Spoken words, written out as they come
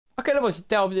Okay, then, boys,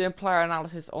 delved in player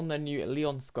analysis on the new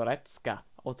Goretzka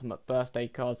Ultimate Birthday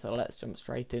card. So let's jump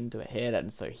straight into it here then.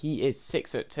 So he is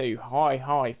 6'2", high,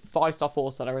 5-star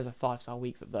 4-star. There is a 5-star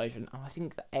weak foot version, and I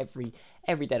think that every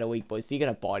day of the week, boys, if you're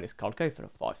gonna buy this card, go for the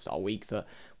 5-star weak foot.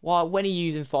 While when you're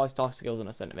using 5-star skills on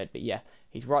a centre mid, but yeah,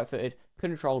 he's right-footed,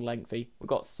 controlled, lengthy. We've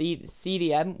got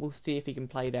CDM. We'll see if he can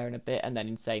play there in a bit, and then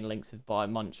insane links with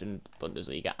Bayern Munchen,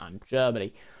 Bundesliga, and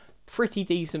Germany. Pretty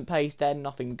decent pace then,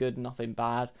 nothing good, nothing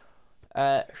bad.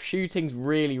 Shooting's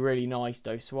really nice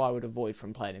though, so I would avoid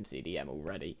from playing him CDM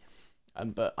already.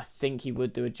 But I think he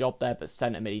would do a job there, but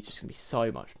centre mid he's just going to be so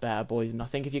much better, boys. And I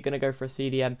think if you're going to go for a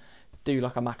CDM, do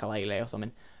like a Anaylsis or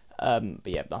something.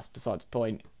 But yeah, that's besides the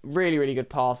point. Really good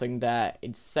passing there,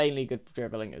 insanely good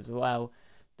dribbling as well.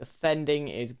 Defending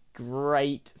is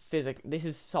great. This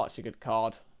is such a good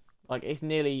card. Like it's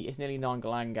nearly 9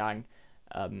 Galangang.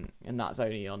 And that's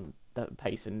only on the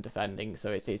pace and defending,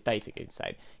 so it's basically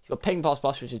insane. He's got ping pass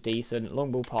plus, which is decent,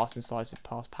 long ball pass, incisive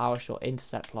pass, power shot,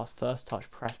 intercept plus, first touch,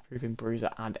 press, proving bruiser,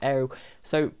 and aerial.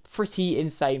 So pretty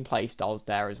insane play styles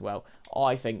there as well.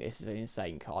 I think this is an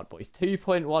insane card, boys.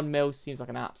 2.1 mil seems like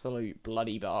an absolute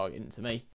bloody bargain to me.